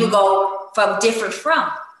 Mm-hmm. And you will go from different from.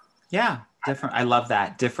 Yeah. Different. I love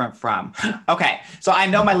that. Different from. Okay. So I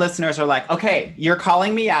know my listeners are like, okay, you're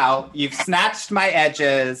calling me out. You've snatched my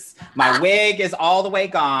edges. My wig is all the way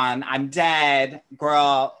gone. I'm dead.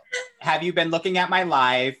 Girl, have you been looking at my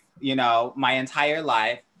life, my entire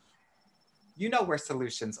life? We're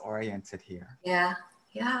solutions oriented here. Yeah.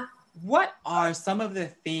 Yeah. What are some of the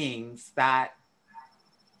things that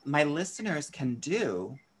my listeners can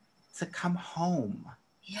do to come home?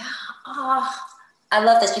 Yeah. Oh, I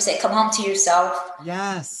love that you say come home to yourself.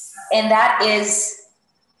 Yes. And that is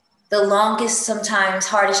the longest, sometimes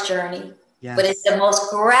hardest journey. Yes. But it's the most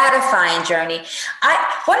gratifying journey.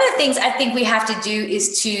 One of the things I think we have to do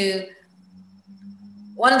is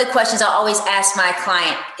one of the questions I always ask my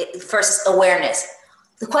client first is awareness.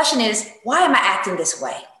 The question is, why am I acting this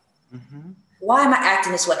way? Mm-hmm. Why am I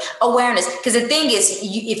acting this way? Awareness. Because the thing is,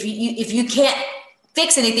 if you can't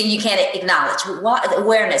fix anything, you can't acknowledge.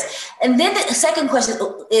 Awareness. And then the second question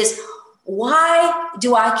is, why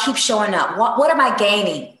do I keep showing up? What am I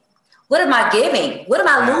gaining? What am I giving? What am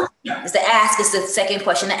I losing? Is the ask is the second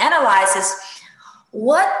question. The analyze is,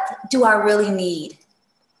 what do I really need?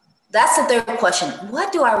 That's the third question.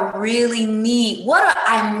 What do I really need? What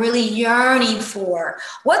I'm really yearning for?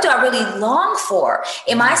 What do I really long for?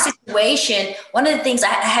 In my situation, one of the things I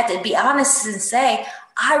had to be honest and say,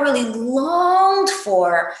 I really longed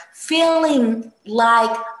for feeling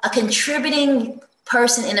like a contributing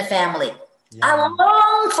person in a family. Yeah. I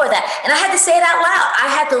longed for that. And I had to say it out loud. I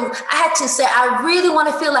had to say, I really want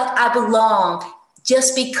to feel like I belong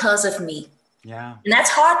just because of me. Yeah. And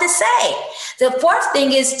that's hard to say. The fourth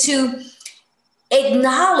thing is to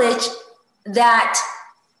acknowledge that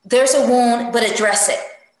there's a wound, but address it.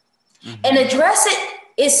 Mm-hmm. And address it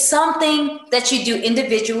is something that you do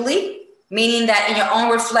individually, meaning that in your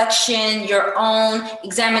own reflection, your own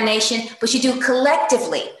examination, but you do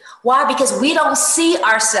collectively. Why? Because we don't see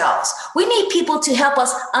ourselves. We need people to help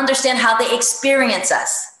us understand how they experience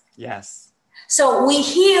us. Yes. So we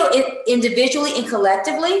heal it individually and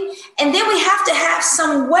collectively, and then we have to have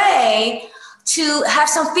some way to have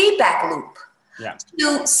some feedback loop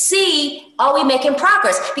to see, are we making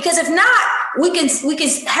progress? Because if not, we can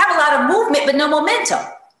have a lot of movement, but no momentum.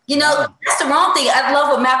 That's the wrong thing. I love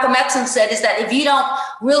what Malcolm X said, is that if you don't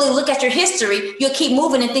really look at your history, you'll keep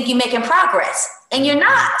moving and think you're making progress, and you're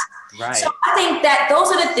not. Right. So I think that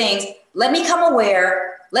those are the things. Let me come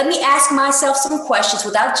aware. Let me ask myself some questions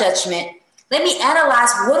without judgment. Let me analyze,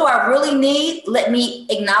 what do I really need? Let me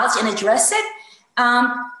acknowledge and address it.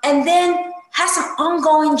 And then have some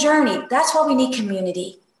ongoing journey. That's why we need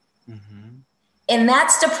community. Mm-hmm. And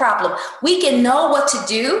that's the problem. We can know what to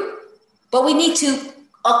do, but we need to,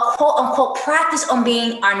 quote unquote, practice on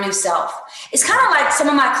being our new self. It's kind of like some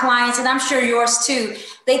of my clients, and I'm sure yours too,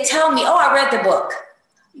 they tell me, oh, I read the book.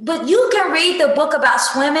 But you can read the book about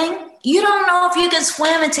swimming. You don't know if you can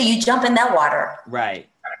swim until you jump in that water. Right.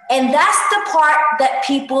 And that's the part that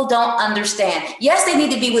people don't understand. Yes, they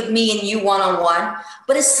need to be with me and you one-on-one,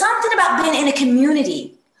 but it's something about being in a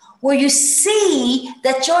community where you see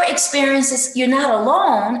that your experiences, you're not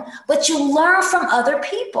alone, but you learn from other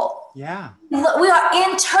people. Yeah. We are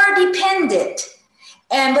interdependent.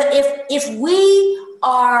 But if we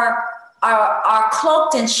are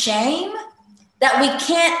cloaked in shame, that we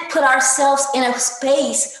can't put ourselves in a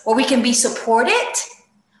space where we can be supported,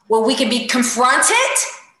 where we can be confronted,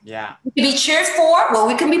 we can be cheered for, where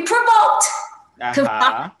we can be provoked.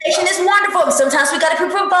 Confrontation is wonderful, but sometimes we got to be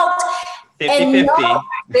provoked. 50-50.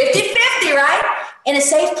 50-50, right? In a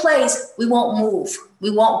safe place, we won't move. We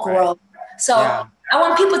won't grow. Right. So I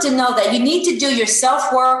want people to know that you need to do your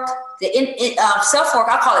self-work, self-work,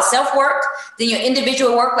 I call it self-work, then your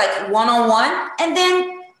individual work, like one-on-one, and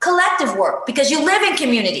then collective work, because you live in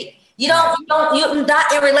community. You're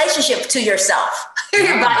not in relationship to yourself.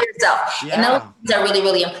 You're by yourself. Yeah. And those things are really,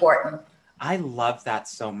 really important. I love that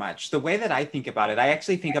so much. The way that I think about it, I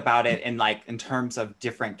actually think about it in terms of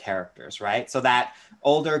different characters, right? So that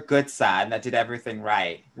older good son that did everything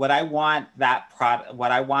right. What I want that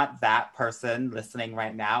person listening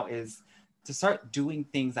right now is to start doing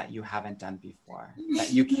things that you haven't done before,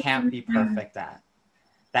 that you can't be perfect at,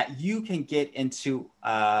 that you can get into,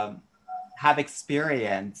 have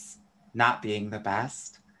experience not being the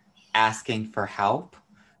best, asking for help,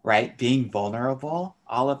 right? Being vulnerable,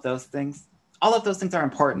 all of those things are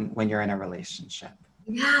important when you're in a relationship.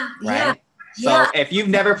 Yeah. Right? Yeah. So if you've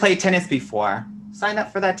never played tennis before, sign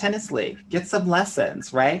up for that tennis league, get some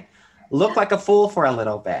lessons, right? Look like a fool for a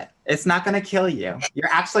little bit. It's not going to kill you.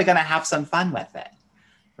 You're actually going to have some fun with it,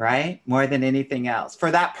 right? More than anything else.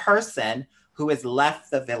 For that person who has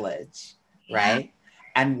left the village, right?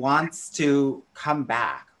 And wants to come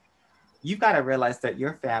back, you've got to realize that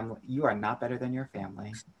your family, you are not better than your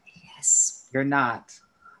family. Yes. You're not.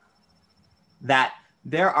 That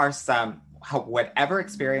there are some, whatever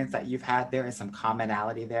experience that you've had, there is some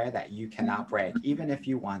commonality there that you cannot break, even if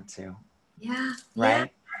you want to. Yeah.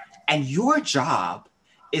 Right? And your job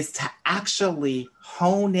is to actually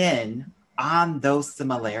hone in on those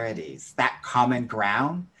similarities, that common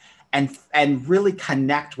ground, and really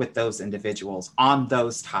connect with those individuals on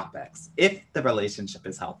those topics, if the relationship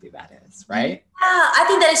is healthy, that is, right? Yeah, I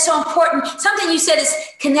think that is so important. Something you said is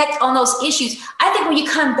connect on those issues. I think when you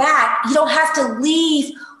come back, you don't have to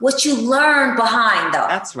leave what you learned behind, though.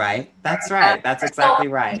 That's right. That's right. That's exactly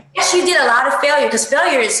right. Yes, you did a lot of failure, because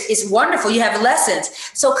failure is wonderful. You have lessons.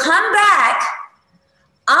 So come back,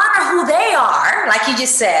 honor who they are, like you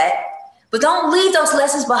just said, but don't leave those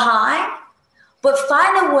lessons behind. But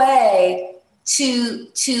find a way to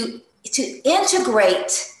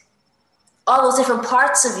integrate all those different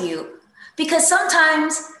parts of you, because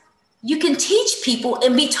sometimes you can teach people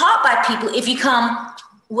and be taught by people if you come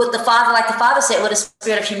with the Father, like the Father said, with a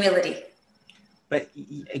spirit of humility. But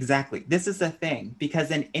exactly, this is the thing, because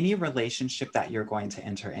in any relationship that you're going to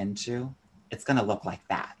enter into, it's going to look like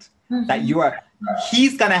that. That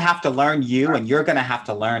he's going to have to learn you and you're going to have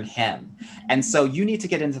to learn him. And so you need to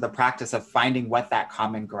get into the practice of finding what that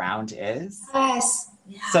common ground is. Yes.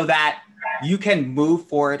 So that you can move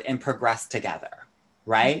forward and progress together,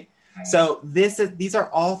 right? So these are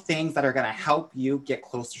all things that are going to help you get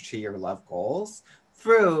closer to your love goals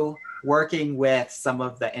through working with some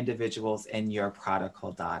of the individuals in your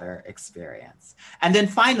prodigal daughter experience. And then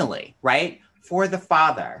finally, right, for the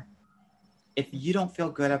father, if you don't feel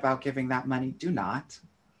good about giving that money, do not.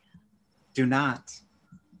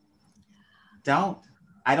 Don't.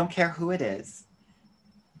 I don't care who it is.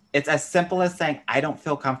 It's as simple as saying, I don't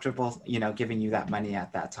feel comfortable, giving you that money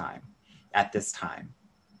at this time,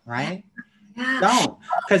 right? Yeah. Don't.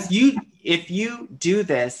 Because if you do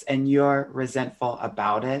this and you're resentful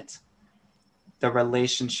about it, the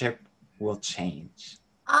relationship will change.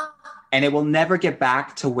 And it will never get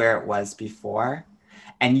back to where it was before.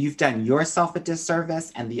 And you've done yourself a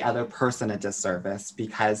disservice and the other person a disservice,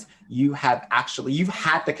 because you've had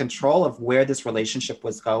the control of where this relationship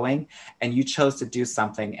was going, and you chose to do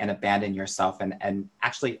something and abandon yourself and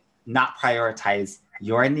actually not prioritize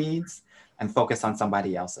your needs and focus on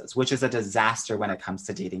somebody else's, which is a disaster when it comes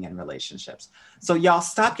to dating and relationships. So y'all,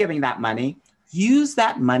 stop giving that money. Use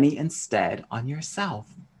that money instead on yourself.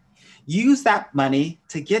 Use that money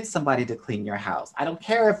to get somebody to clean your house. I don't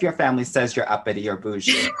care if your family says you're uppity or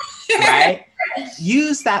bougie, right?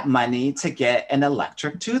 Use that money to get an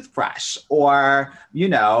electric toothbrush or do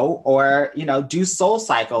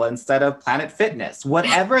SoulCycle instead of Planet Fitness,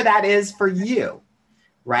 whatever that is for you,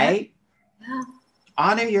 right? Yeah.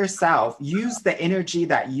 Honor yourself. Use the energy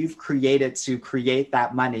that you've created to create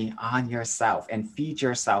that money on yourself and feed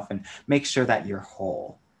yourself and make sure that you're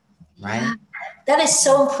whole, right? Yeah. That is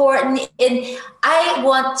so important. And I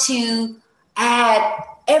want to add,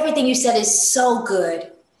 everything you said is so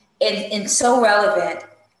good and so relevant.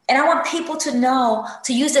 And I want people to know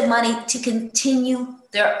to use the money to continue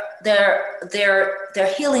their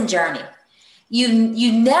healing journey.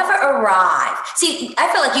 You never arrive. See,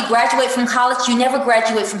 I feel like you graduate from college, you never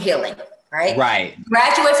graduate from healing, right? Right. You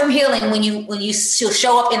graduate from healing when you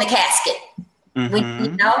show up in the casket. Mm-hmm.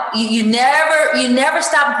 When, you never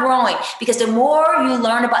stop growing, because the more you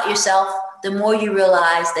learn about yourself, the more you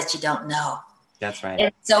realize that you don't know. That's right.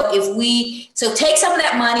 And so take some of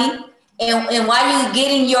that money and while you're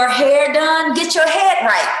getting your hair done, get your head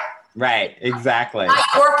right. Right, exactly. While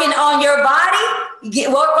you're working on your body,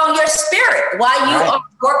 work on your spirit. While you are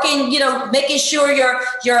working, making sure your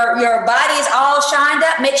body is all shined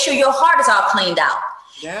up, make sure your heart is all cleaned out.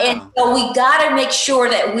 Yeah. And so we got to make sure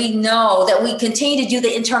that we know that we continue to do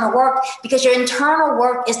the internal work, because your internal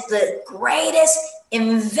work is the greatest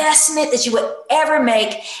investment that you would ever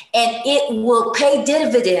make, and it will pay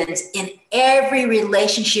dividends in every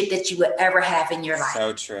relationship that you would ever have in your life.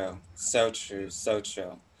 So true. So true. So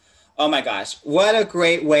true. Oh my gosh. What a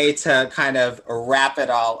great way to kind of wrap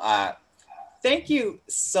it all up. Thank you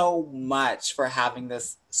so much for having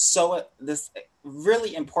this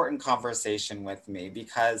really important conversation with me,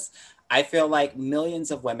 because I feel like millions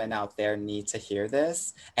of women out there need to hear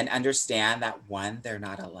this and understand that, one, they're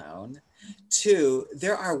not alone. Two,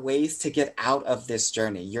 there are ways to get out of this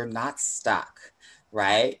journey. You're not stuck,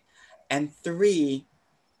 right? And three,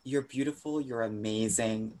 you're beautiful, you're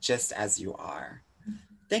amazing, just as you are.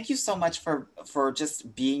 Thank you so much for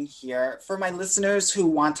just being here. For my listeners who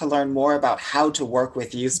want to learn more about how to work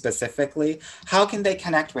with you specifically, how can they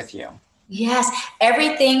connect with you? Yes,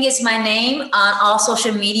 everything is my name on all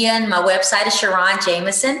social media, and my website is Sharron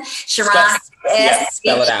Jameson. Sharron,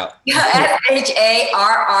 spell it out. SHARRON.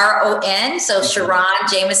 So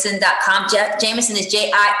SharronJameson.com. Jameson is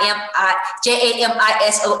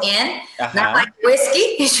JAMISON, not like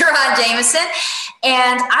whiskey. Sharron Jameson.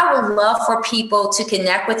 And I would love for people to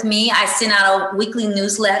connect with me. I send out a weekly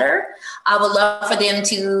newsletter. I would love for them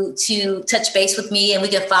to touch base with me, and we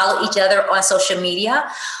can follow each other on social media.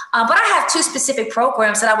 But I have 2 specific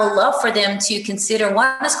programs that I would love for them to consider.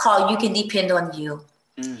 One is called You Can Depend on You.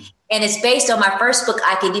 And it's based on my first book,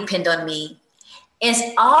 I Can Depend on Me. It's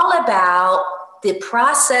all about the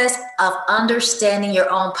process of understanding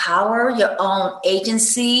your own power, your own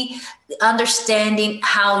agency, understanding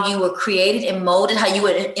how you were created and molded, how you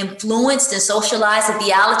were influenced and socialized and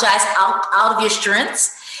theologized out of your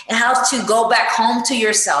strengths, and how to go back home to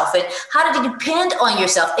yourself and how to depend on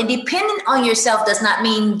yourself. And depending on yourself does not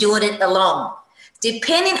mean doing it alone.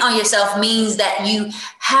 Depending on yourself means that you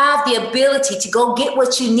have the ability to go get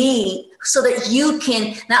what you need so that you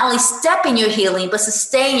can not only step in your healing, but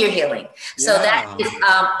sustain your healing. So that is,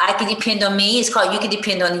 I Can Depend on Me. It's called You Can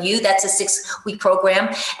Depend on You. That's a 6-week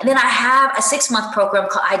program. And then I have a 6-month program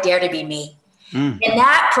called I Dare to Be Me. And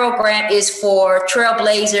that program is for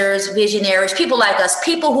trailblazers, visionaries, people like us,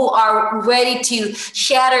 people who are ready to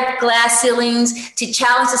shatter glass ceilings, to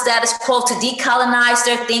challenge the status quo, to decolonize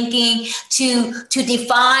their thinking, to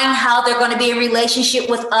define how they're going to be in relationship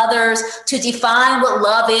with others, to define what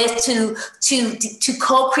love is, to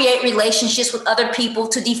co-create relationships with other people,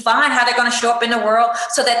 to define how they're going to show up in the world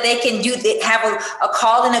so that they can have a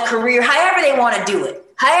call in a career, however they want to do it.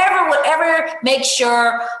 However, whatever makes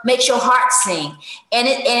your heart sing. And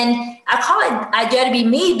I call it I Dare to Be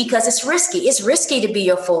Me because it's risky. It's risky to be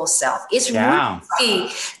your full self. It's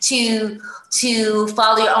risky to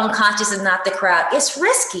follow your own conscience and not the crowd. It's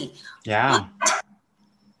risky. Yeah.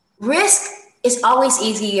 Risk is always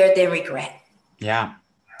easier than regret. Yeah.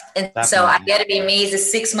 And Definitely. So I Dare to Be Me is a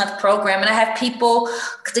 6-month program. And I have people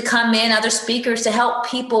to come in, other speakers to help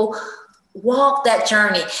people walk that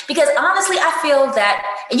journey. Because honestly, I feel that,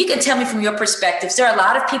 and you can tell me from your perspectives, there are a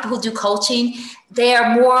lot of people who do coaching. They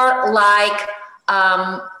are more like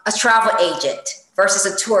a travel agent versus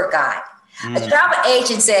a tour guide. A travel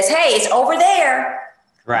agent says, hey, it's over there.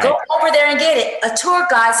 Right. Go over there and get it. A tour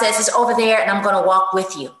guide says it's over there and I'm going to walk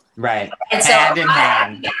with you. Right. And so hand in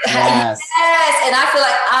hand. Yes. Yes. And I feel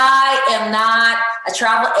like I am not a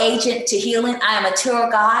travel agent to healing. I am a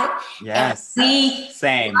tour guide. Yes. Same.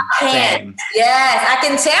 Yes. I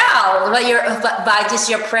can tell by just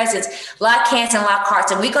your presence. Lock hands and lock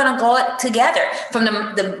hearts. And we're going to go together from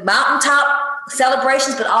the mountaintop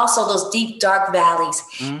celebrations, but also those deep, dark valleys.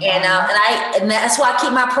 And that's why I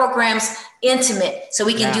keep my programs intimate so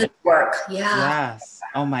we can do the work. Yeah. Yes.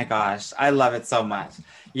 Oh my gosh. I love it so much.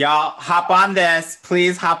 Y'all hop on this.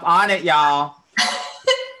 Please hop on it, y'all.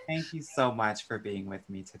 Thank you so much for being with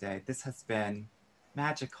me today. This has been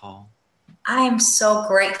magical. I am so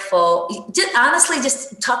grateful. Honestly,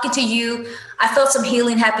 just talking to you, I felt some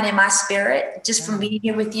healing happen in my spirit just from being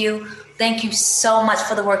here with you. Thank you so much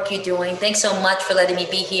for the work you're doing. Thanks so much for letting me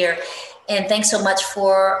be here. And thanks so much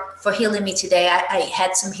for healing me today. I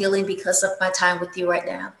had some healing because of my time with you right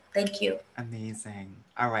now. Thank you. Amazing.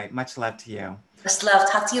 All right. Much love to you. Much love.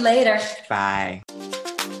 Talk to you later. Bye.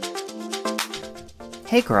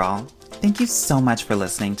 Hey, girl. Thank you so much for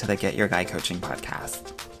listening to the Get Your Guy Coaching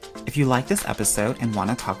podcast. If you like this episode and want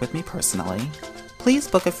to talk with me personally, please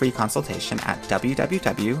book a free consultation at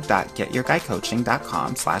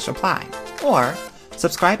www.getyourguycoaching.com/apply or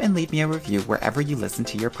subscribe and leave me a review wherever you listen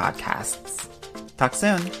to your podcasts. Talk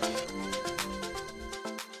soon.